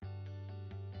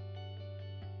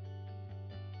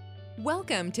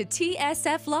Welcome to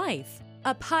TSF Life,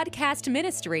 a podcast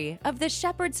ministry of the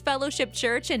Shepherd's Fellowship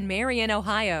Church in Marion,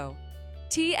 Ohio.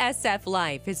 TSF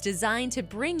Life is designed to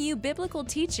bring you biblical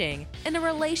teaching in a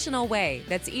relational way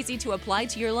that's easy to apply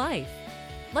to your life.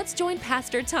 Let's join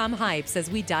Pastor Tom Hypes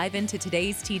as we dive into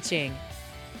today's teaching.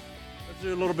 Let's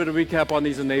do a little bit of recap on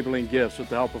these enabling gifts with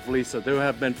the help of Lisa. There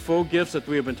have been 4 gifts that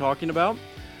we have been talking about.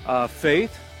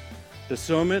 Faith,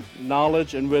 discernment,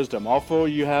 knowledge, and wisdom. All 4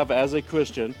 you have as a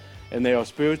Christian. And they are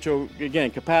spiritual,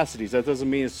 again, capacities. That doesn't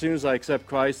mean as soon as I accept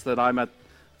Christ that I'm at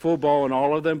full ball in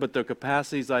all of them, but they're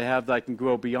capacities I have that I can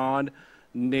grow beyond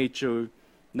natural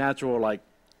like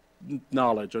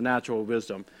knowledge or natural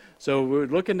wisdom. So we're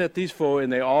looking at these 4,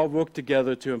 and they all work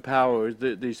together to empower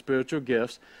these spiritual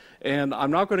gifts. And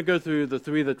I'm not going to go through the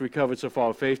 3 that we covered so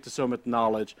far, faith, discernment,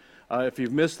 knowledge. If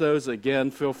you've missed those, again,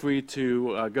 feel free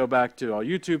to go back to our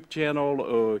YouTube channel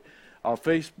or our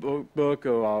Facebook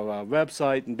or our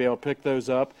website and be able to pick those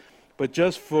up. But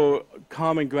just for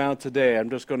common ground today,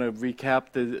 I'm just going to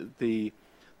recap the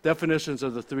definitions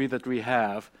of the 3 that we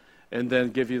have and then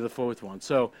give you the 4th one.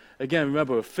 So again,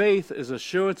 remember, faith is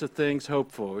assurance of things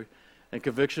hoped for and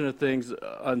conviction of things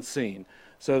unseen.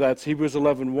 So that's Hebrews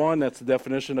 11:1. That's the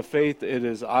definition of faith. It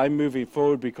is I'm moving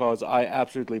forward because I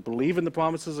absolutely believe in the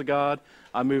promises of God.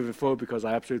 I'm moving forward because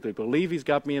I absolutely believe He's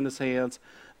got me in His hands.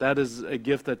 That is a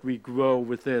gift that we grow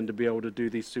within to be able to do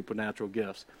these supernatural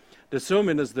gifts.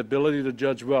 Discernment is the ability to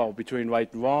judge well between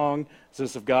right and wrong. Is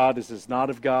this of God? Is this not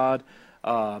of God?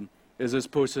 Is this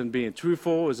person being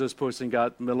truthful? Is this person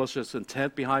got malicious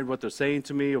intent behind what they're saying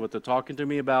to me or what they're talking to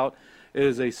me about? It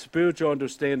is a spiritual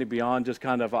understanding beyond just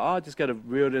kind of, I just got a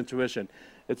weird intuition.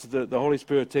 It's the Holy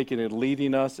Spirit taking and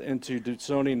leading us into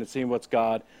discerning and seeing what's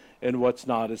God and what's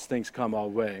not as things come our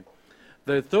way.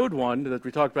 The 3rd one that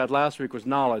we talked about last week was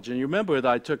knowledge. And you remember that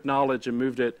I took knowledge and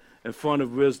moved it in front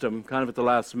of wisdom kind of at the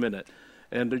last minute.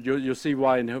 And you'll see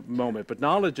why in a moment. But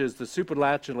knowledge is to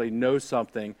supernaturally know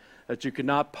something that you could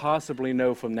not possibly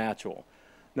know from natural.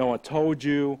 No one told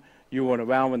you. You weren't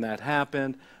around when that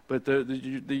happened. But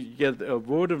you get a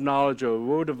word of knowledge or a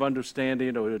word of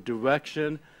understanding or a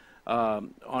direction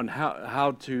on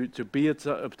how to be at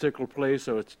a particular place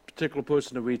or a particular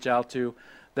person to reach out to.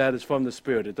 That is from the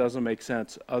Spirit. It doesn't make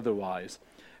sense otherwise.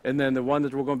 And then the one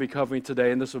that we're going to be covering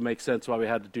today, and this will make sense why we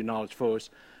had to do knowledge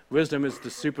first, wisdom is to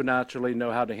supernaturally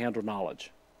know how to handle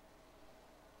knowledge.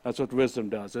 That's what wisdom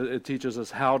does. It teaches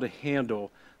us how to handle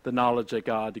the knowledge that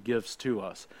God gives to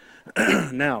us.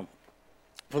 Now,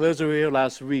 for those who were here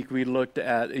last week,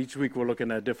 each week we're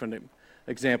looking at a different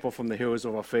example from the heroes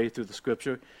of our faith through the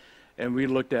Scripture. And we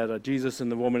looked at Jesus and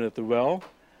the woman at the well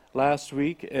last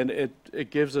week, and it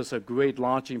gives us a great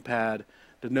launching pad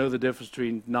to know the difference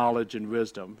between knowledge and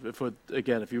wisdom.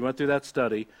 If you went through that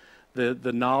study,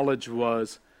 the knowledge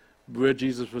was where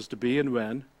Jesus was to be and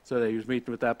when, so that He was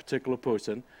meeting with that particular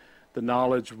person. The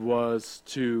knowledge was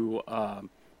to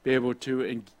be able to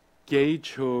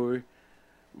engage her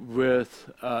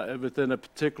within a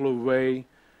particular way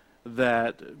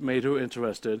that made her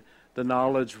interested. The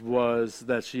knowledge was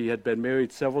that she had been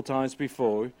married several times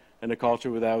before in a culture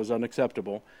where that was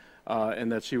unacceptable,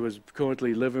 and that she was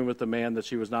currently living with a man that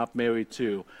she was not married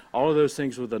to. All of those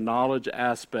things were the knowledge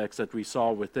aspects that we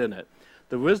saw within it.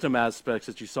 The wisdom aspects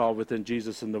that you saw within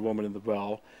Jesus and the woman in the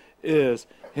well is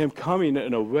Him coming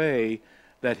in a way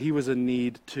that He was in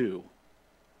need too.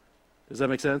 Does that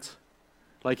make sense?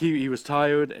 Like he was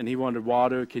tired and he wanted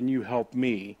water. Can you help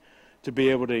me to be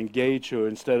able to engage her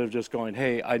instead of just going,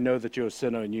 hey, I know that you're a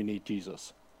sinner and you need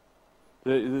Jesus.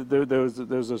 There was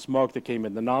this mark that came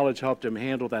in. The knowledge helped him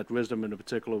handle that wisdom in a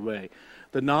particular way.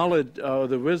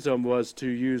 The wisdom was to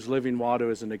use living water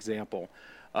as an example,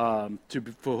 for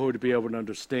her to be able to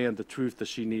understand the truth that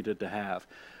she needed to have.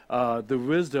 The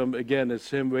wisdom, again,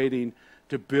 is Him waiting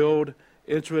to build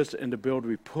interest and to build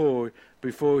rapport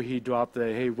before He dropped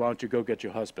hey, why don't you go get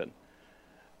your husband?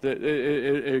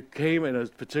 It came in a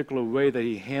particular way that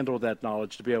He handled that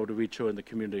knowledge to be able to reach her in the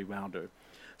community around her.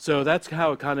 So that's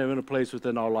how it kind of interplays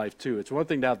within our life too. It's one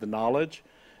thing to have the knowledge.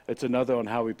 It's another on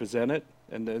how we present it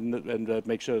and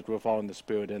make sure that we're following the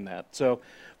Spirit in that. So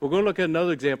we're going to look at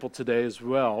another example today as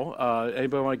well.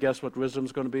 Anybody want to guess what wisdom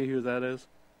is going to be? Who that is?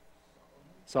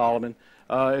 Solomon.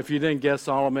 If you didn't guess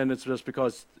Solomon, it's just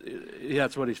because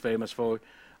that's what he's famous for.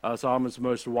 Solomon's the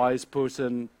most wise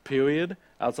person, period,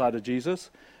 outside of Jesus.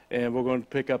 And we're going to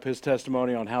pick up his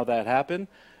testimony on how that happened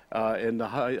and the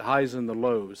highs and the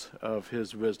lows of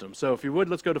his wisdom. So if you would,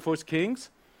 let's go to 1 Kings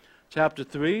chapter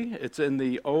 3. It's in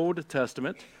the Old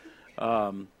Testament.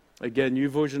 Again,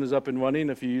 YouVersion is up and running.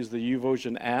 If you use the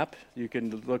YouVersion app, you can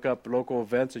look up local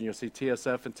events and you'll see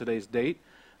TSF and today's date.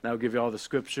 I'll give you all the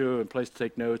scripture and place to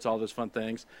take notes, all those fun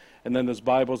things. And then there's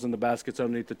Bibles in the baskets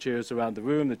underneath the chairs around the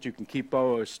room that you can keep,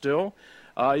 borrow, or still.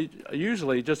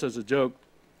 Usually, just as a joke,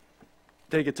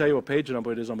 they could tell you what page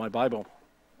number it is on my Bible,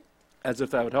 as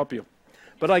if that would help you.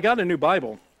 But I got a new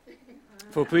Bible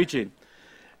for preaching,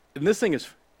 and this thing is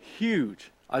huge.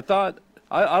 I thought,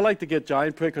 I like to get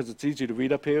giant print because it's easy to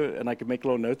read up here, and I can make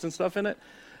little notes and stuff in it.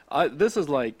 This is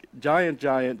like giant,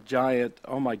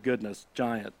 oh my goodness,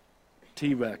 giant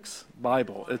T-Rex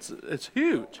Bible. It's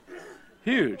huge.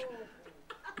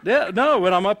 Yeah, no,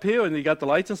 when I'm up here and you got the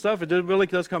lights and stuff, it really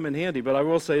does come in handy. But I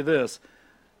will say this,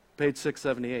 page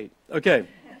 678. Okay,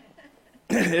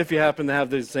 if you happen to have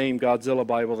the same Godzilla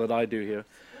Bible that I do here.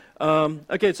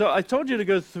 Okay, so I told you to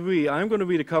go 3. I'm going to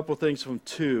read a couple things from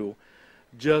 2,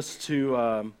 just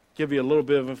to give you a little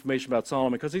bit of information about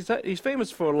Solomon, because he's famous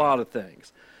for a lot of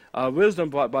things. Wisdom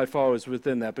by far is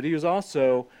within that, but he was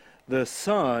also the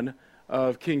son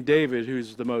of King David,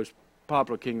 who's the most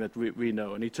popular king that we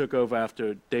know, and he took over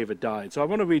after David died. So I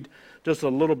want to read just a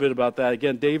little bit about that.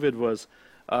 Again, David was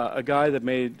a guy that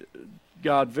made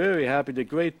God very happy, did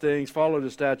great things, followed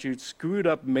the statutes, screwed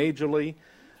up majorly,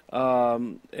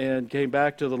 and came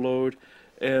back to the Lord.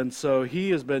 And so he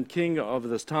has been king of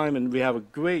this time, and we have a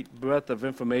great breadth of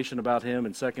information about him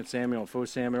in 2 Samuel and 1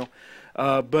 Samuel.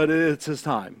 But it's his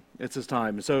time. It's his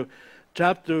time. And so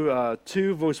chapter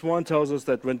 2, verse 1 tells us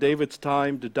that when David's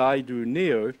time to die drew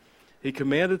near, he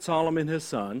commanded Solomon his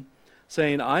son,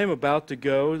 saying, I am about to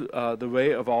go the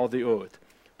way of all the earth.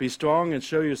 Be strong and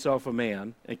show yourself a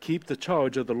man, and keep the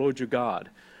charge of the Lord your God,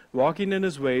 walking in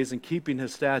his ways and keeping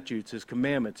his statutes, his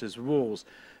commandments, his rules,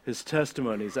 his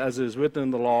testimonies, as is written in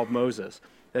the law of Moses,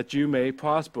 that you may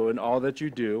prosper in all that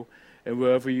you do and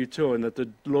wherever you turn, that the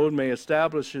Lord may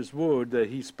establish his word that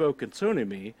he spoke concerning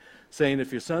me, saying,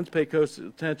 if your sons pay close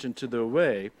attention to their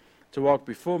way, to walk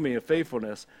before me in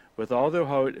faithfulness with all their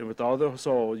heart and with all their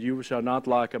soul, you shall not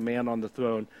lack a man on the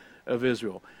throne of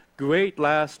Israel. Great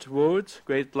last words,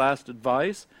 great last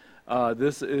advice.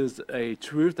 This is a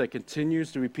truth that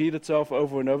continues to repeat itself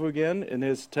over and over again in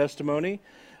his testimony.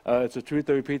 It's a truth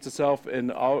that repeats itself in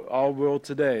our world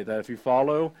today, that if you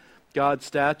follow God's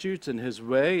statutes and his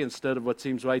way instead of what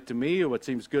seems right to me or what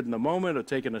seems good in the moment or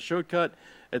taking a shortcut,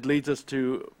 it leads us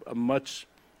to a much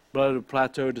better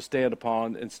plateau to stand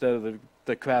upon instead of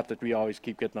the crap that we always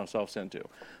keep getting ourselves into.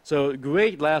 So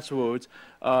great last words,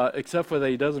 except for that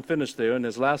he doesn't finish there, and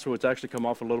his last words actually come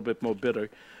off a little bit more bitter.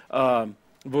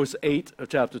 Verse 8 of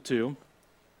chapter 2,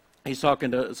 he's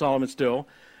talking to Solomon still,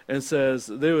 and says,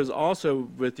 there is also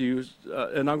with you,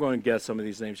 and I'm going to guess some of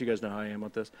these names. You guys know how I am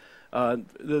with this.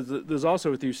 There's also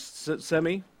with you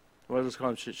Shemi, let's call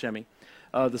him Shemi,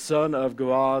 the son of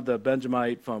Gera, the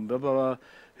Benjamite from blah, blah, blah,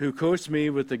 who cursed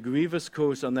me with a grievous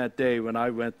curse on that day when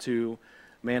I went to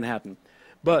Manhattan.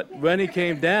 But when he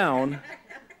came down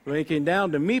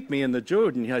to meet me in the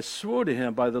Jordan, I swore to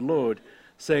him by the Lord,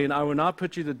 saying, I will not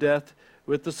put you to death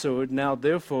with the sword. Now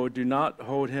therefore do not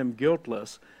hold him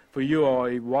guiltless, for you are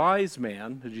a wise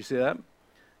man. Did you see that?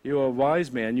 You are a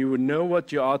wise man. You will know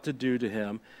what you ought to do to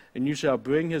him, and you shall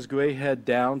bring his gray head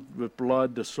down with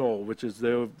blood to Sheol, which is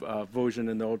their version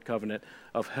in the Old Covenant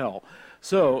of hell.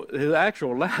 So his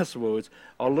actual last words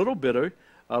are a little bitter,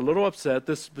 a little upset.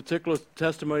 This particular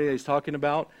testimony that he's talking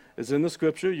about is in the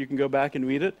scripture. You can go back and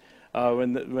read it.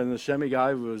 When the Shemi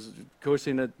guy was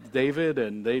cursing at David,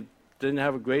 and they didn't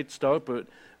have a great start, but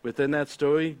within that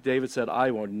story, David said, I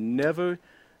will never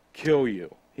kill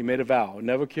you. He made a vow,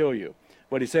 never kill you.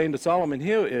 What he's saying to Solomon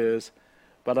here is,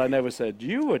 but I never said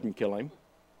you wouldn't kill him.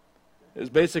 Is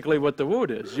basically what the word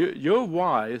is. You're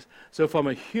wise. So from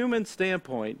a human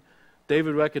standpoint,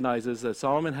 David recognizes that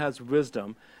Solomon has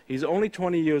wisdom. He's only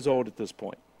 20 years old at this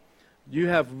point. You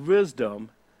have wisdom.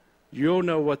 You'll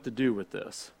know what to do with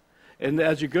this. And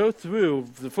as you go through,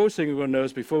 the first thing we're going to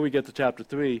notice before we get to chapter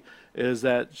 3 is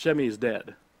that Shemi is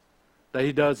dead, that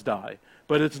he does die.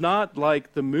 But it's not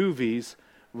like the movies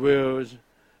where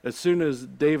as soon as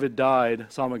David died,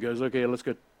 Solomon goes, okay, let's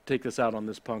go take this out on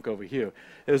this punk over here.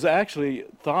 There's actually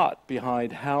thought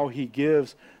behind how he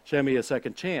gives Shemi a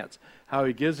second chance, how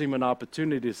he gives him an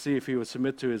opportunity to see if he would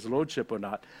submit to his lordship or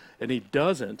not. And he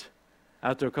doesn't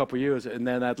after a couple of years, and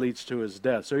then that leads to his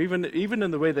death. So even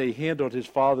in the way they handled his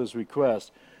father's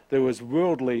request, there was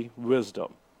worldly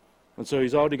wisdom. And so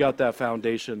he's already got that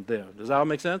foundation there. Does that all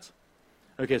make sense?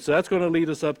 Okay, so that's going to lead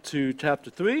us up to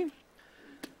chapter 3.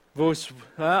 I'm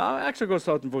actually going to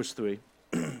start in verse 3.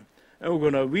 And we're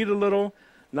going to read a little,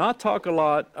 not talk a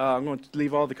lot. I'm going to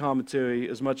leave all the commentary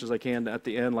as much as I can at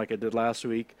the end like I did last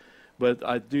week. But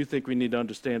I do think we need to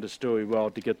understand the story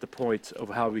well to get the points of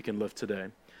how we can live today.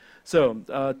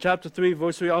 So, chapter 3,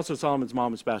 verse 3, also Solomon's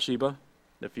mom is Bathsheba,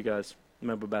 if you guys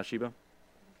remember Bathsheba.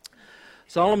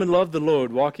 Solomon loved the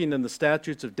Lord, walking in the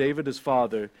statutes of David his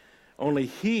father. Only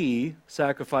he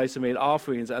sacrificed and made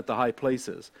offerings at the high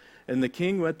places. And the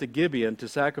king went to Gibeon to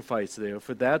sacrifice there,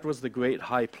 for that was the great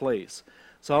high place.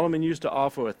 Solomon used to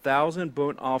offer 1,000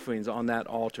 burnt offerings on that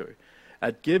altar.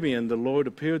 At Gibeon, the Lord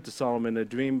appeared to Solomon in a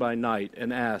dream by night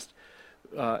and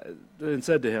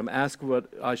said to him, "Ask what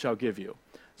I shall give you."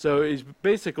 So he's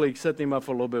basically setting him up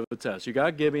for a little bit of a test. You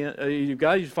got Gibeon.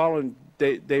 He's following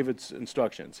David's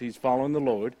instructions. He's following the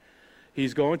Lord.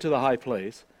 He's going to the high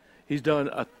place. He's done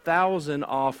 1,000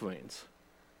 offerings.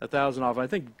 1,000 offerings. I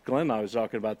think Glenn and I was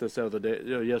talking about this the other day,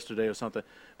 yesterday or something.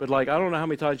 But like, I don't know how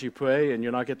many times you pray and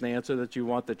you're not getting the answer that you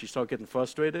want, that you start getting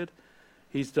frustrated.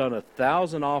 He's done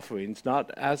 1,000 offerings,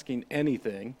 not asking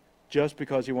anything, just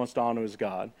because he wants to honor his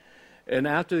God. And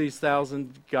after these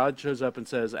 1,000, God shows up and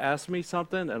says, "Ask me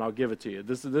something, and I'll give it to you."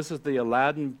 This is the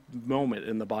Aladdin moment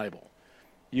in the Bible.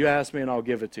 You ask me, and I'll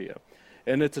give it to you.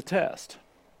 And it's a test.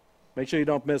 Make sure you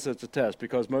don't miss it. It's a test,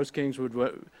 because most kings would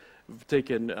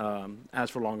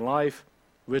ask for long life,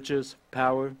 riches,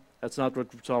 power. That's not what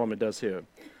Solomon does here.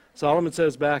 Solomon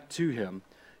says back to him,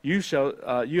 you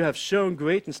have shown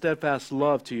great and steadfast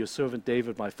love to your servant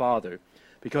David, my father,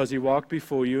 because he walked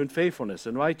before you in faithfulness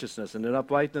and righteousness and in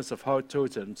uprightness of heart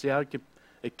towards him." See how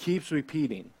it keeps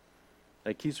repeating.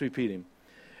 It keeps repeating.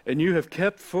 "And you have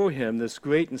kept for him this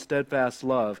great and steadfast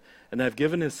love, and have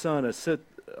given his son to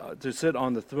sit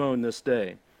on the throne this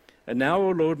day. And now, O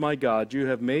Lord my God, you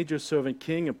have made your servant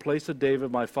king in place of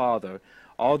David my father,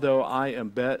 although I am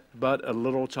but a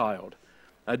little child.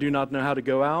 I do not know how to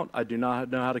go out, I do not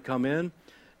know how to come in,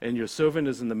 and your servant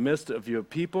is in the midst of your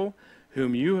people,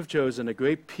 whom you have chosen, a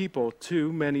great people,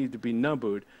 too many to be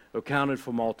numbered or counted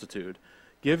for multitude.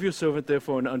 Give your servant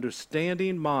therefore an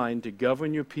understanding mind to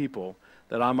govern your people,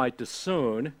 that I might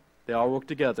discern," they all work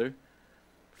together,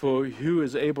 "for who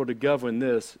is able to govern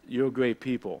this, your great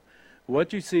people."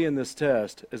 What you see in this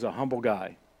test is a humble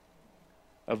guy,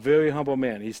 a very humble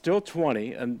man. He's still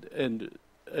 20, and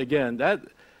again, that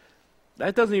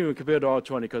doesn't even compare to all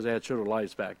 20, because they had shorter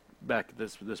lives back at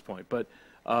this point. But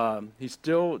he's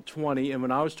still 20, and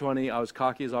when I was 20, I was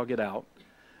cocky as all get out.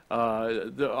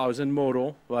 I was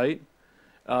immortal, right?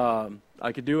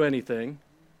 I could do anything,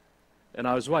 and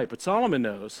I was white. But Solomon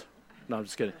knows. No, I'm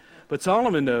just kidding. But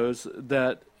Solomon knows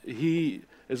that he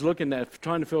is looking at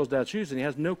trying to fill his dad's shoes, and he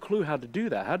has no clue how to do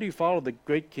that. How do you follow the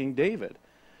great King David?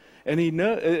 And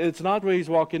it's not where he's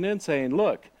walking in saying,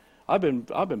 "Look, I've been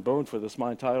boned for this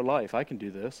my entire life. I can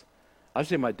do this. I've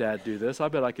seen my dad do this. I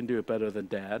bet I can do it better than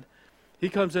Dad." He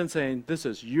comes in saying, "This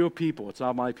is your people. It's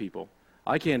not my people.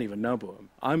 I can't even number them.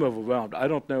 I'm overwhelmed. I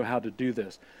don't know how to do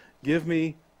this. Give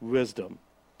me wisdom.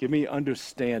 Give me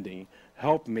understanding.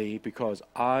 Help me, because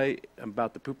I am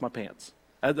about to poop my pants."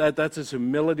 That's his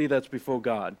humility that's before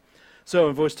God. So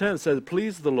in verse 10 it says, "It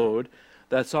pleased the Lord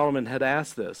that Solomon had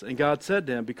asked this. And God said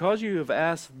to him, because you have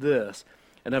asked this,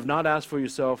 and have not asked for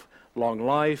yourself long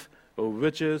life, or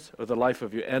riches, or the life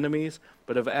of your enemies,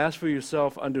 but have asked for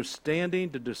yourself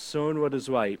understanding to discern what is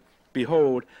right,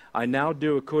 behold, I now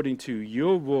do according to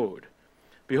your word.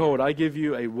 Behold, I give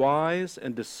you a wise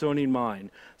and discerning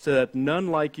mind, so that none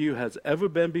like you has ever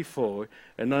been before,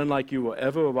 and none like you will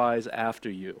ever arise after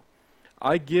you.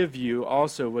 I give you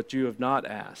also what you have not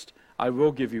asked. I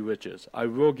will give you riches. I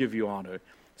will give you honor,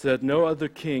 so that no other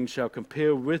king shall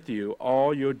compare with you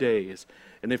all your days.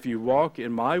 And if you walk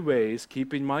in my ways,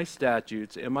 keeping my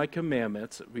statutes and my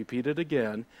commandments," repeat it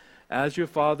again, "as your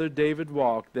father David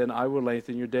walked, then I will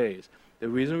lengthen your days." The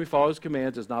reason we follow his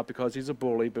commands is not because he's a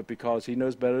bully, but because he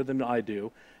knows better than I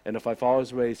do. And if I follow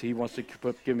his ways, he wants to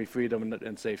give me freedom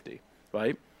and safety,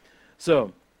 right?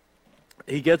 So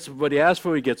he gets what he asked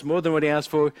for, he gets more than what he asked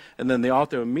for, and then the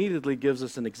author immediately gives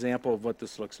us an example of what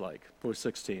this looks like. Verse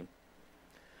 16.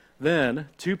 "Then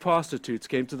 2 prostitutes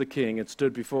came to the king and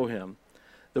stood before him.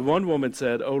 The one woman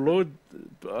said,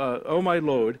 O my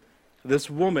lord,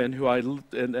 this woman who I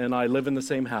live in the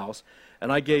same house,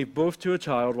 and I gave birth to a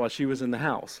child while she was in the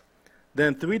house.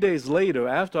 Then 3 days later,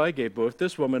 after I gave birth,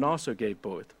 this woman also gave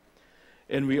birth.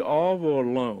 And we all were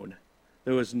alone.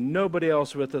 There was nobody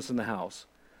else with us in the house.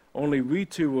 Only we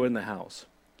 2 were in the house.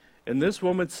 And this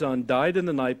woman's son died in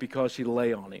the night because she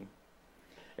lay on him.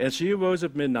 And she arose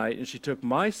at midnight, and she took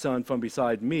my son from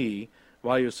beside me,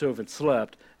 while your servant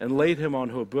slept, and laid him on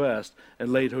her breast,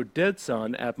 and laid her dead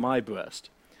son at my breast.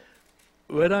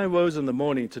 When I rose in the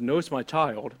morning to nurse my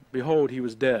child, behold, he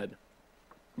was dead.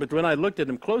 But when I looked at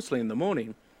him closely in the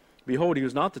morning, behold, he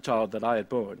was not the child that I had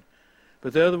borne.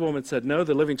 But the other woman said, No,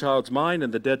 the living child's mine,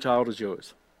 and the dead child is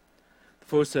yours. The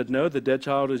first said, no, the dead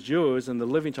child is yours, and the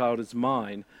living child is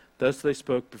mine. Thus they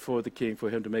spoke before the king for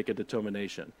him to make a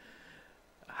determination.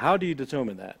 How do you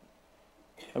determine that?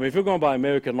 I mean, if you're going by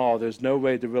American law, there's no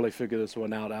way to really figure this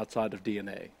one out outside of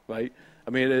DNA, right? I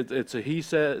mean, it's a he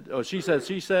said, or she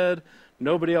said.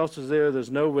 Nobody else was there.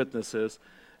 There's no witnesses.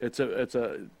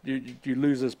 You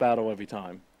lose this battle every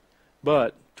time.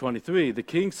 But 23, the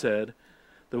king said,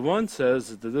 the one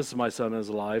says that this is my son is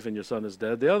alive and your son is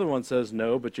dead. The other one says,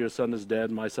 no, but your son is dead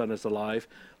and my son is alive.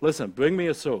 Listen, bring me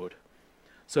a sword.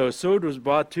 So a sword was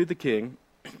brought to the king,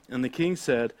 and the king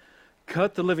said,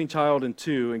 cut the living child in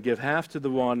two and give half to the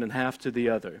one and half to the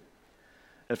other.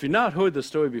 If you've not heard this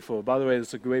story before, by the way,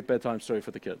 it's a great bedtime story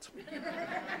for the kids.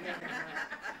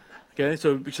 Okay,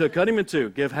 so cut him in two,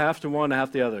 give half to one and half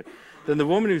to the other. Then the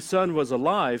woman whose son was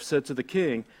alive said to the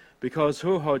king, because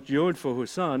her heart yearned for her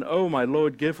son, oh, my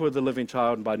lord, give her the living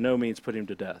child and by no means put him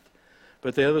to death.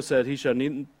 But the other said, he shall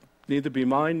neither be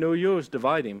mine nor yours,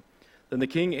 divide him. Then the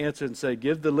king answered and said,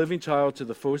 give the living child to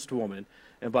the first woman,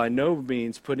 and by no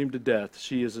means put him to death,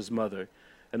 she is his mother.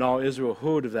 And all Israel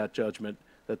heard of that judgment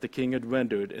that the king had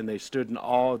rendered, and they stood in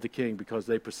awe of the king, because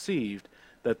they perceived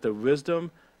that the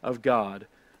wisdom of God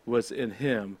was in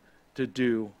him to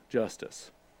do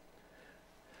justice.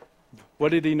 What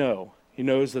did he know? He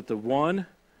knows that the one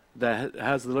that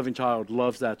has the living child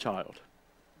loves that child.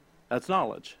 That's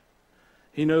knowledge.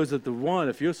 He knows that the one,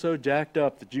 if you're so jacked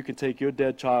up that you can take your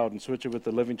dead child and switch it with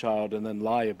the living child and then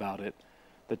lie about it,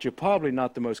 that you're probably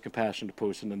not the most compassionate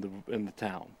person in the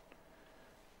town.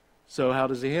 So how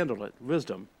does he handle it?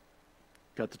 Wisdom.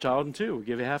 Cut the child in two. We'll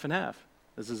give you half and half.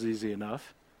 This is easy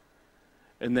enough.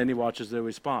 And then he watches their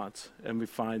response, and we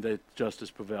find that justice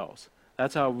prevails.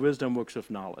 That's how wisdom works with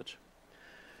knowledge.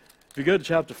 If you go to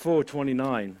chapter 4,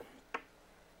 29,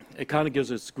 it kind of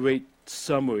gives us great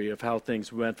summary of how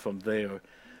things went from there,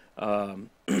 and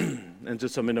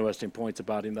just some interesting points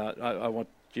about him that I want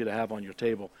you to have on your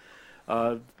table.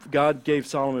 God gave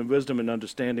Solomon wisdom and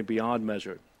understanding beyond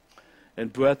measure,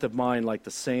 and breadth of mind like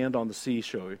the sand on the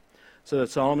seashore, so that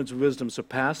Solomon's wisdom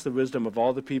surpassed the wisdom of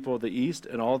all the people of the east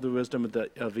and all the wisdom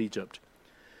of Egypt.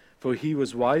 For he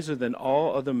was wiser than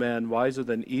all other men, wiser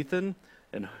than Ethan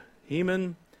and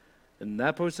Heman, and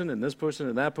that person, and this person,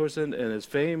 and that person, and his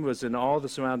fame was in all the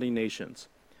surrounding nations.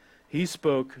 He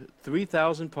spoke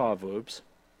 3,000 proverbs.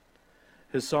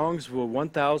 His songs were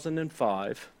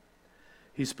 1,005.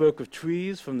 He spoke of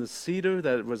trees, from the cedar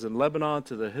that was in Lebanon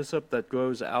to the hyssop that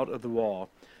grows out of the wall.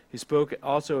 He spoke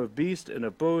also of beasts and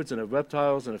of birds and of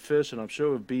reptiles and of fish, and I'm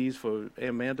sure of bees for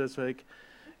Amanda's sake.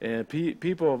 And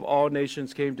people of all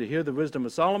nations came to hear the wisdom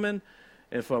of Solomon,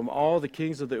 and from all the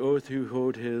kings of the earth who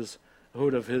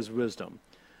heard of his wisdom.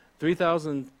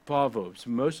 3,000 proverbs.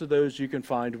 Most of those you can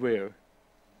find where?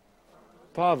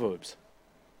 Proverbs.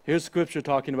 Here's scripture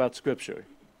talking about scripture.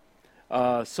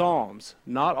 Psalms.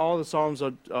 Not all the Psalms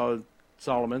are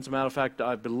Solomon's. As a matter of fact,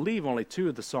 I believe only 2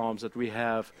 of the Psalms that we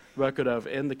have record of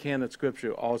in the canon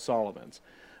scripture are Solomon's.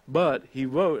 But he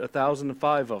wrote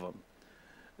 1,005 of them.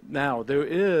 Now, there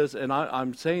is, and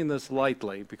I'm saying this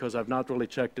lightly because I've not really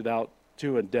checked it out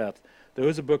too in depth, there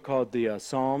is a book called the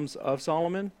Psalms of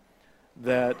Solomon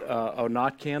that are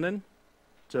not canon,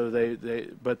 so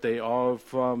but they are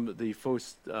from the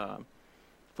first,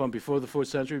 from before the 4th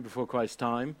century, before Christ's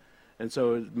time, and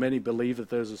so many believe that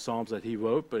those are Psalms that he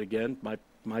wrote, but again,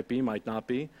 might be, might not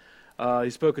be. He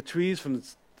spoke of trees, from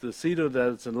the cedar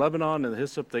that's in Lebanon and the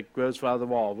hyssop that grows out of the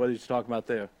wall. What are you talking about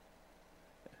there?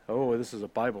 Oh, this is a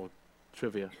Bible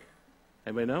trivia.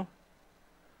 Anybody know?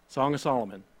 Song of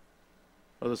Solomon.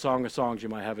 Or the Song of Songs, you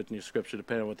might have it in your scripture,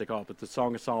 depending on what they call it. But the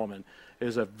Song of Solomon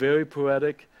is a very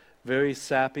poetic, very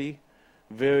sappy,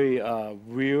 very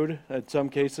weird in some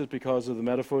cases because of the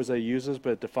metaphors that he uses,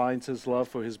 but it defines his love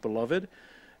for his beloved,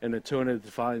 and in turn it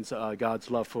defines God's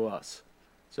love for us.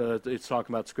 So it's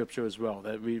talking about scripture as well,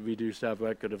 that we do have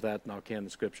record of that in our canon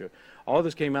scripture. All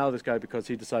this came out of this guy because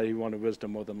he decided he wanted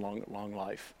wisdom more than long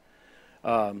life.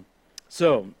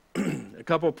 So, a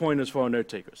couple of pointers for our note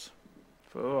takers.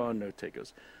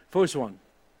 First one,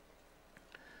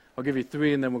 I'll give you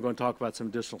 3, and then we're going to talk about some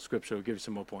additional scripture. I'll give you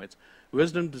some more points.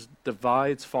 Wisdom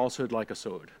divides falsehood like a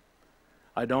sword.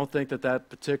 I don't think that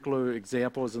particular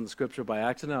example is in the scripture by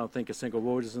accident. I don't think a single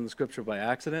word is in the scripture by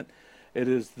accident. It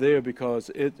is there because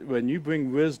when you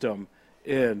bring wisdom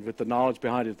in with the knowledge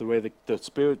behind it, the way the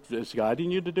Spirit is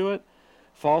guiding you to do it,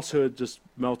 falsehood just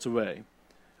melts away.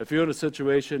 If you're in a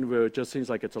situation where it just seems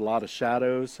like it's a lot of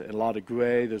shadows and a lot of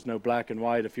gray, there's no black and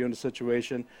white, if you're in a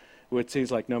situation where it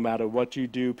seems like no matter what you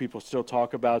do, people still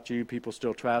talk about you, people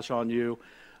still trash on you,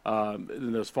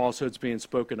 and there's falsehoods being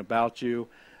spoken about you,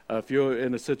 If you're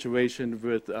in a situation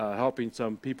with helping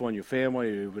some people in your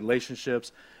family, your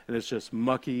relationships, and it's just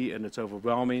mucky and it's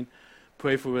overwhelming,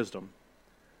 pray for wisdom.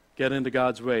 Get into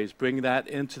God's ways. Bring that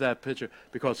into that picture,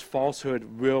 because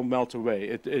falsehood will melt away.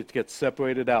 It gets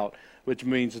separated out, which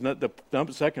means the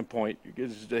second point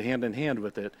is hand in hand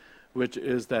with it, which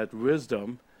is that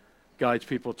wisdom guides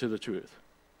people to the truth.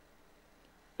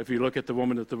 If you look at the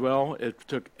woman at the well, it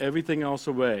took everything else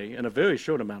away in a very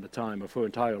short amount of time of her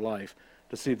entire life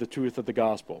to see the truth of the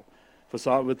gospel.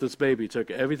 For with this baby, it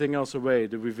took everything else away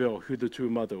to reveal who the true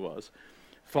mother was.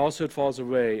 Falsehood falls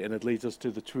away, and it leads us to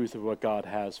the truth of what God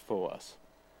has for us.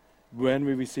 When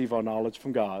we receive our knowledge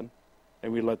from God,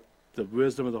 and we let the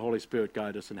wisdom of the Holy Spirit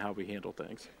guide us in how we handle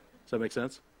things. Does that make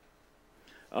sense?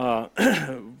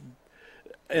 And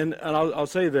I'll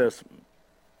say this,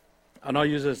 and I'll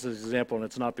use this as an example, and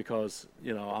it's not because,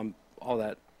 I'm all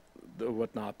that or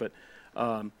whatnot, but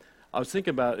I was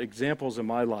thinking about examples in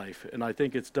my life, and I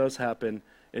think it does happen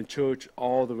in church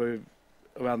all the way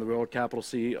around the world, capital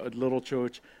C, a little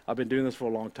church. I've been doing this for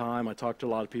a long time. I talk to a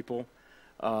lot of people.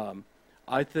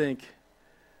 I think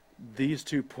these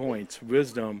 2 points,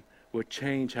 wisdom, will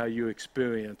change how you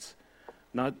experience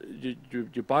not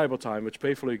your Bible time, which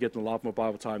faithfully you're getting a lot more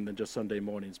Bible time than just Sunday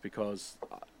mornings, because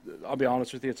I'll be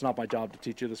honest with you, it's not my job to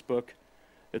teach you this book.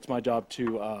 It's my job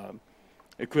to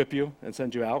equip you and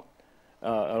send you out.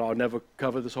 I'll never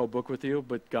cover this whole book with you,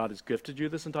 but God has gifted you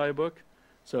this entire book.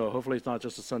 So hopefully it's not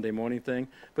just a Sunday morning thing.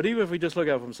 But even if we just look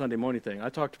at it from a Sunday morning thing, I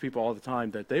talk to people all the time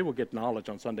that they will get knowledge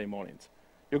on Sunday mornings.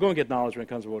 You're going to get knowledge when it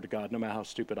comes to the Word of God, no matter how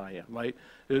stupid I am, right?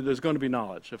 There's going to be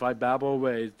knowledge. If I babble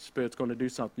away, the Spirit's going to do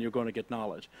something, you're going to get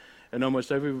knowledge. And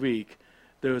almost every week,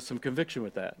 there is some conviction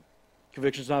with that.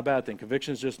 Conviction is not a bad thing.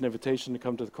 Conviction is just an invitation to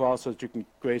come to the cross so that you can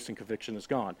grace, and conviction is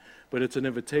gone. But it's an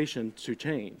invitation to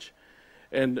change.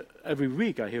 And every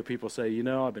week I hear people say,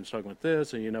 I've been struggling with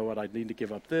this, and you know what, I need to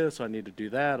give up this, I need to do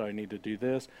that, I need to do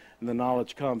this. And the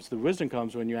knowledge comes, the wisdom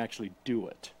comes when you actually do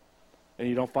it. And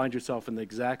you don't find yourself in the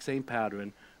exact same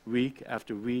pattern week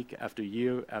after week, after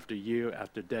year,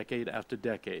 after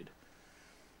decade.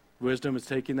 Wisdom is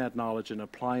taking that knowledge and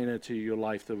applying it to your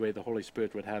life the way the Holy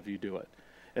Spirit would have you do it.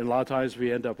 And a lot of times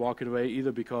we end up walking away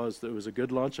either because it was a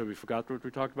good lunch or we forgot what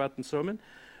we talked about in the sermon,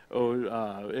 or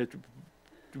it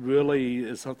really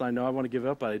is something I know I want to give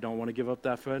up, but I don't want to give up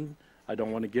that friend. I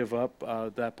don't want to give up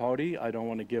that party. I don't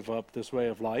want to give up this way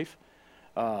of life.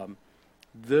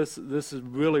 This is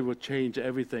really what change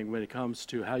everything when it comes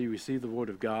to how you receive the Word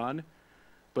of God,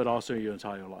 but also your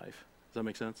entire life. Does that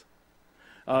make sense?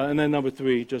 And then number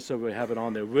 3, just so we have it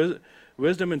on there,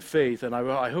 wisdom and faith, and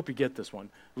I hope you get this one.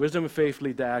 Wisdom and faith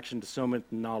lead to action, discernment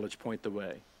and knowledge point the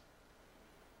way.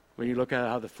 When you look at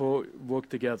how the 4 work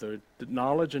together, the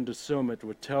knowledge and discernment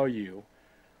will tell you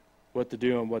what to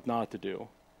do and what not to do.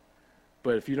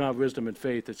 But if you don't have wisdom and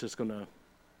faith, it's not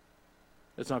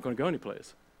going to go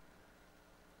anyplace.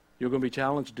 You're going to be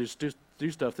challenged to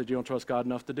do stuff that you don't trust God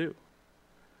enough to do.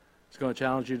 It's going to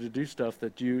challenge you to do stuff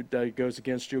that goes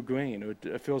against your grain.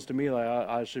 It feels to me like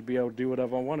I should be able to do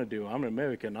whatever I want to do. I'm an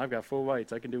American. I've got full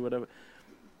rights. I can do whatever.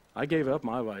 I gave up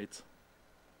my rights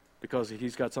because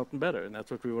He's got something better, and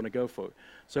that's what we want to go for.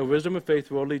 So wisdom and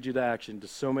faith will lead you to action.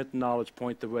 Discernment and knowledge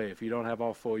point the way. If you don't have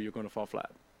all 4, you're going to fall flat.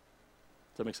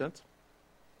 Does that make sense?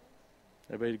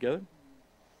 Everybody together?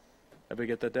 Everybody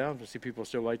get that down? I see people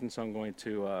still writing, so I'm going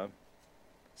to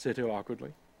sit here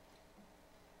awkwardly.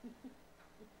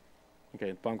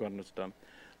 Okay, baumgarten is done.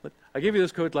 I gave you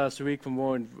this quote last week from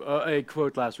Warren. A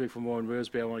quote last week from Warren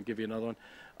Wiersbe. I want to give you another one.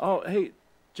 Oh, hey,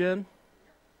 Jen.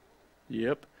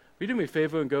 Yep. Will you do me a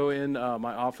favor and go in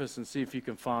my office and see if you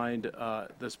can find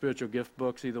the spiritual gift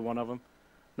books, either one of them,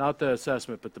 not the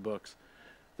assessment, but the books.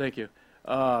 Thank you.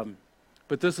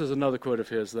 But this is another quote of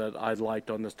his that I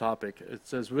liked on this topic. It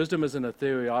says, "Wisdom isn't a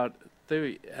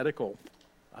theoretical.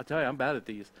 I tell you, I'm bad at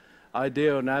these.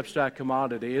 Idea or an abstract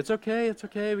commodity. It's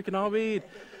okay, we can all read.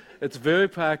 It's very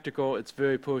practical, it's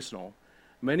very personal.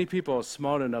 Many people are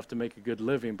smart enough to make a good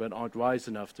living, but aren't wise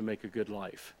enough to make a good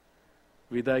life."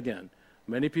 Read that again.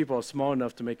 Many people are smart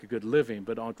enough to make a good living,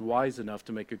 but aren't wise enough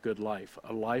to make a good life.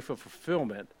 A life of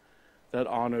fulfillment that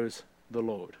honors the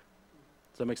Lord.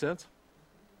 Does that make sense?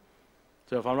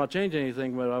 So if I'm not changing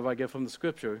anything, whatever I get from the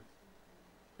Scripture,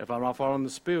 if I'm not following the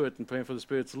Spirit and praying for the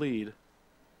Spirit's lead,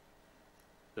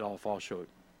 it all falls short.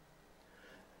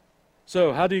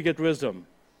 So how do you get wisdom?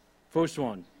 First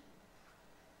one.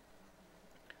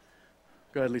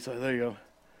 Go ahead, Lisa. There you go.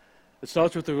 It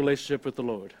starts with the relationship with the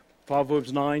Lord.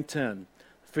 Proverbs 9:10.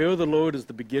 Fear of the Lord is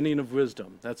the beginning of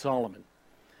wisdom. That's Solomon.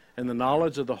 And the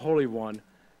knowledge of the Holy One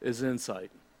is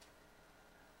insight.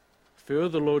 Fear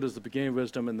of the Lord is the beginning of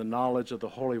wisdom, and the knowledge of the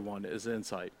Holy One is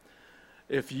insight.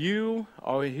 If you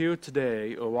are here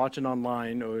today or watching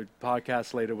online or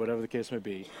podcast later, whatever the case may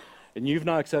be, and you've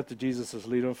not accepted Jesus as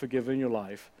leader and forgiver in your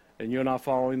life, and you're not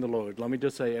following the Lord, let me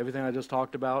just say everything I just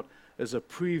talked about is a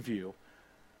preview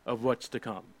of what's to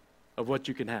come, of what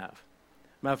you can have.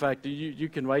 Matter of fact, you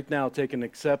can right now take and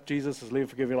accept Jesus as leader and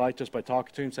forgiver your life just by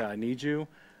talking to him, say, I need you.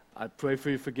 I pray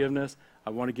for your forgiveness. I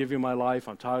want to give you my life.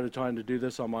 I'm tired of trying to do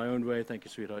this on my own way. Thank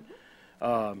you, sweetheart.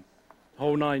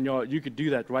 Whole 9 yards. You could do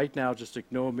that right now. Just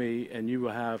ignore me, and you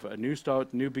will have a new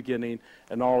start, new beginning,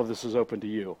 and all of this is open to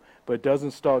you. But it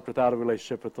doesn't start without a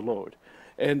relationship with the Lord.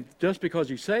 And just because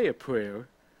you say a prayer,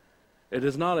 it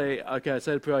is not okay, I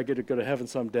said a prayer, I get to go to heaven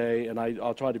someday, and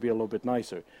I'll try to be a little bit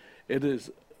nicer. It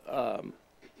is,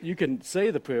 you can say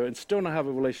the prayer and still not have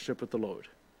a relationship with the Lord.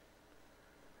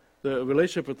 The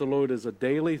relationship with the Lord is a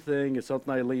daily thing. It's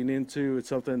something I lean into. It's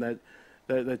something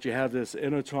that you have this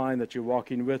intertwine, that you're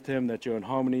walking with him, that you're in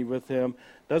harmony with him.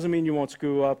 Doesn't mean you won't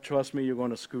screw up. Trust me, you're going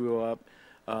to screw up.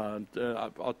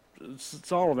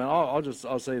 Solomon,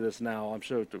 I'll say this now. I'm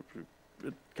sure it'll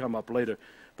come up later.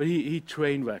 But he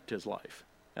train wrecked his life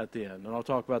at the end, and I'll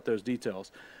talk about those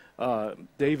details.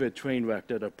 David train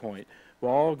wrecked at a point. We're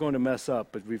all going to mess up,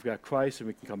 but we've got Christ, and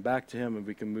we can come back to him, and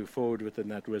we can move forward within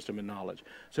that wisdom and knowledge.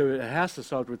 So it has to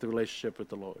start with the relationship with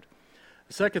the Lord.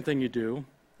 The second thing you do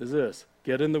is this: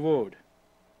 get in the Word.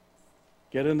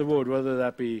 Get in the Word, whether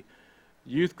that be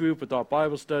youth group, adult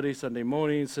Bible study, Sunday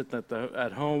morning, sitting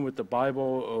at home with the Bible,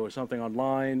 or something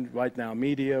online, right now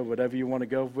media, whatever you want to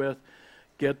go with.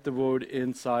 Get the Word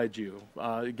inside you.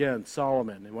 Again,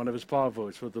 Solomon, in one of his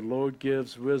Proverbs, for the Lord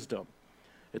gives wisdom.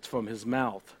 It's from his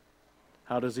mouth.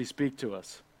 How does he speak to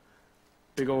us?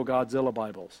 Big old Godzilla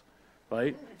Bibles,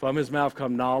 right? From his mouth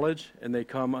come knowledge, and they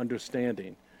come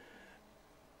understanding.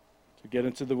 So get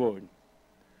into the Word.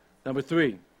 Number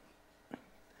 3,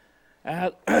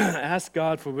 ask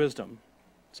God for wisdom.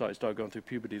 Sorry, I started going through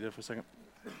puberty there for a second.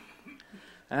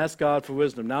 Ask God for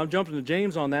wisdom. Now I'm jumping to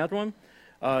James on that one.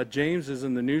 James is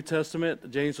in the New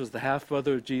Testament. James was the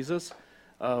half-brother of Jesus,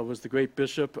 was the great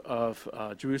bishop of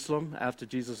Jerusalem after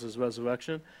Jesus'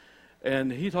 resurrection.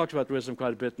 And he talked about wisdom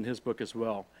quite a bit in his book as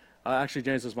well. Actually,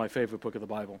 James is my favorite book of the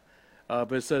Bible.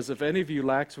 But it says, if any of you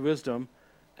lacks wisdom,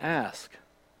 ask.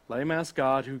 Let him ask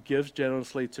God, who gives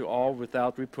generously to all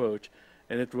without reproach,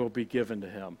 and it will be given to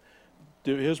him.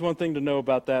 Here's one thing to know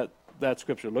about that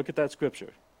scripture. Look at that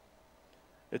scripture.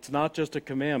 It's not just a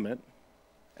commandment.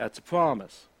 That's a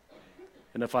promise.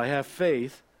 And if I have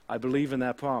faith, I believe in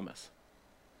that promise.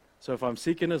 So if I'm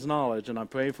seeking his knowledge and I'm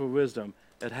praying for wisdom,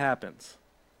 it happens.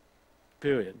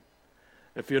 Period.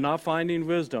 If you're not finding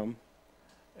wisdom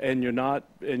and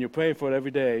you're praying for it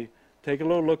every day, take a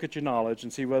little look at your knowledge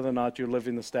and see whether or not you're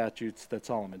living the statutes that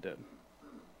Solomon did.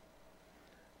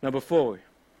 Number 4,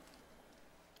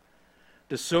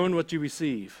 discern what you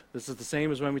receive. This is the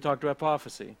same as when we talked about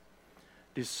prophecy.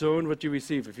 Discern what you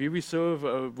receive. If you receive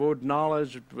a word of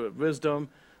knowledge, wisdom,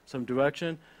 some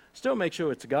direction, still make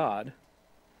sure it's God,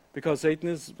 because Satan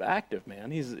is active,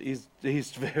 man. He's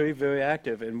very, very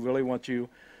active and really wants you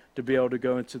to be able to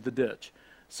go into the ditch.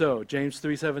 So James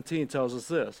 3:17 tells us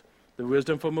this: the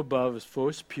wisdom from above is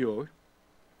first pure,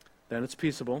 then it's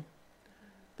peaceable,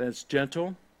 then it's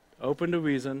gentle, open to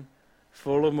reason,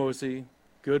 full of mercy,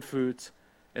 good fruits,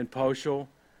 impartial,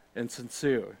 and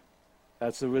sincere.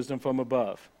 That's the wisdom from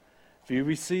above. If you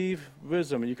receive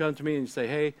wisdom and you come to me and you say,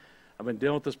 hey, I've been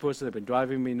dealing with this person, they've been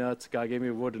driving me nuts, God gave me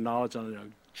a word of knowledge, I don't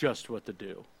know just what to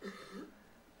do.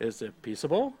 Is it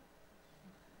peaceable?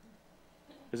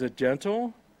 Is it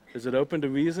gentle? Is it open to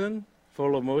reason?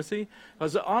 Full of mercy?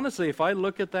 Because honestly, if I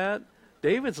look at that,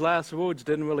 David's last words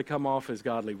didn't really come off as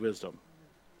godly wisdom.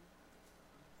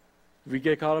 We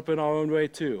get caught up in our own way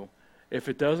too. If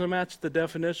it doesn't match the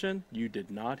definition, you did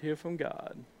not hear from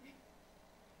God.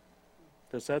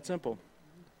 Just that simple.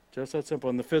 Just that simple.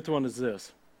 And the 5th one is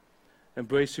this: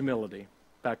 embrace humility.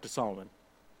 Back to Solomon.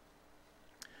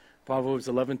 Proverbs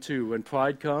 11:2, when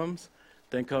pride comes,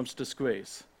 then comes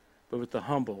disgrace. But with the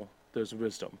humble, there's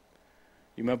wisdom.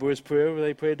 You remember his prayer where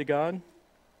they prayed to God?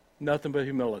 Nothing but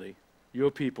humility.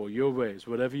 Your people, your ways,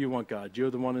 whatever you want, God,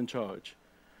 you're the one in charge.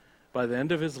 By the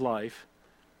end of his life,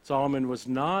 Solomon was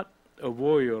not a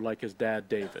warrior like his dad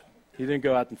David. He didn't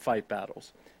go out and fight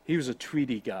battles. He was a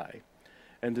treaty guy.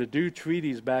 And to do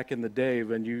treaties back in the day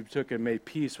when you took and made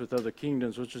peace with other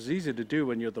kingdoms, which was easy to do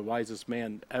when you're the wisest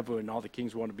man ever and all the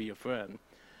kings want to be your friend,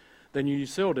 then you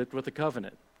sealed it with a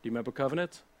covenant. Do you remember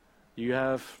covenants? You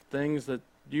have things that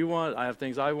you want, I have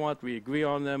things I want, we agree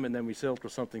on them, and then we settle for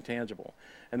something tangible.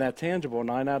 And that tangible,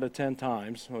 9 out of 10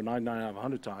 times, or 9 out of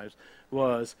 100 times,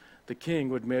 was the king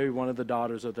would marry one of the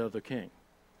daughters of the other king.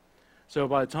 So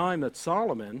by the time that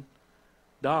Solomon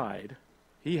died,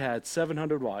 he had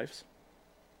 700 wives,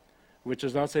 which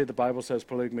does not say the Bible says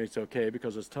polygamy is okay,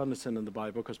 because there's a ton of sin in the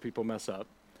Bible because people mess up.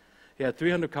 He had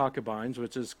 300 concubines,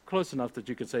 which is close enough that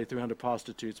you could say 300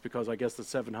 prostitutes, because I guess the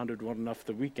 700 weren't enough for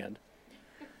the weekend.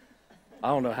 I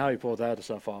don't know how he pulled that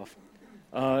stuff off.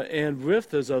 And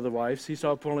with his other wives, he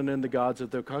started pulling in the gods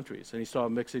of their countries, and he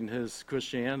started mixing his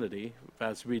Christianity,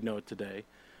 as we know it today,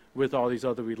 with all these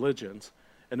other religions,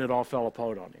 and it all fell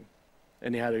apart on him.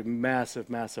 And he had a massive,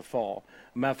 massive fall.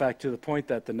 Matter of fact, to the point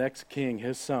that the next king,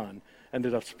 his son,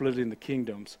 ended up splitting the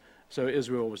kingdoms, so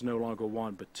Israel was no longer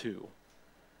one but two.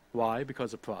 Why?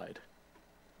 Because of pride.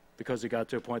 Because he got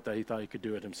to a point that he thought he could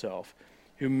do it himself.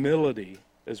 Humility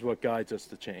is what guides us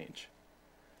to change.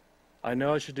 I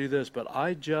know I should do this, but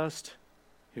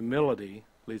humility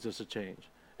leads us to change.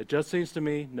 It just seems to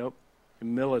me, nope,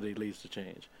 humility leads to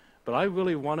change. But I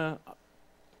really want to,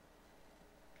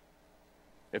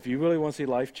 if you really want to see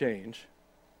life change,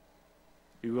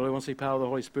 you really want to see power of the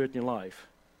Holy Spirit in your life,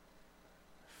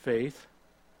 faith,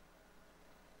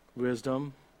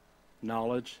 wisdom,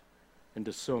 knowledge, and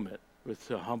discernment with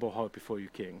a humble heart before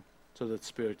your King, so that the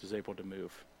Spirit is able to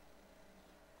move.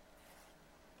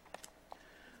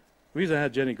 The reason I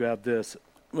had Jenny grab this,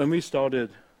 when we started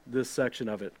this section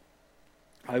of it,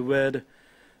 I read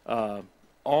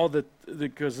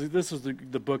because this is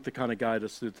the book that kind of guided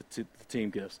us through the team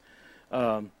gifts.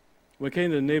 When it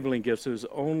came to enabling gifts, there was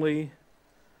only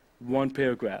one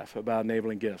paragraph about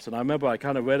enabling gifts. And I remember I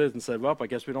kind of read it and said, well, I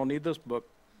guess we don't need this book.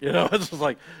 You know, it's just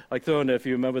like throwing it if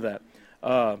you remember that.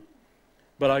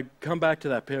 But I come back to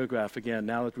that paragraph again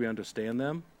now that we understand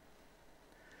them.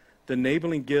 The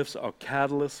enabling gifts are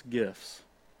catalyst gifts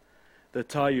that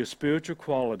tie your spiritual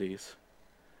qualities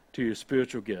to your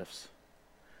spiritual gifts.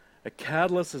 A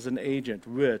catalyst is an agent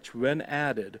which, when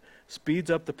added,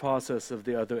 speeds up the process of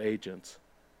the other agents.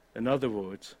 In other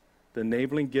words, the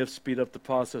enabling gifts speed up the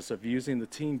process of using the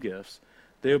team gifts,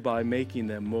 thereby making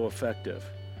them more effective.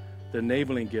 The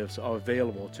enabling gifts are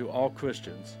available to all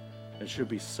Christians and should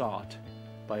be sought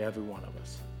by every one of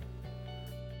us.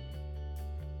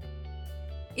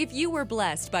 If you were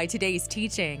blessed by today's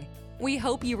teaching, we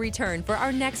hope you return for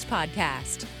our next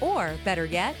podcast. Or, better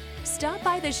yet, stop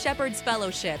by the Shepherd's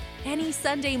Fellowship any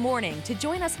Sunday morning to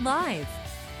join us live.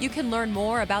 You can learn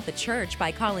more about the church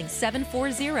by calling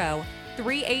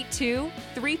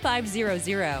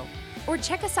 740-382-3500 or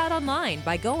check us out online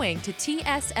by going to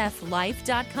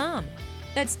tsflife.com.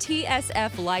 That's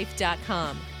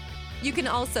tsflife.com. You can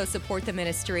also support the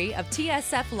ministry of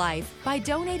TSF Life by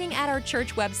donating at our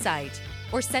church website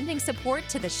or sending support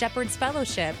to the Shepherd's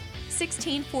Fellowship,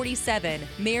 1647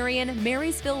 Marion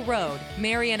Marysville Road,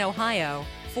 Marion, Ohio,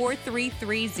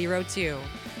 43302.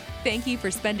 Thank you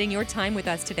for spending your time with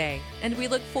us today, and we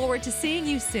look forward to seeing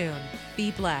you soon.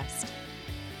 Be blessed.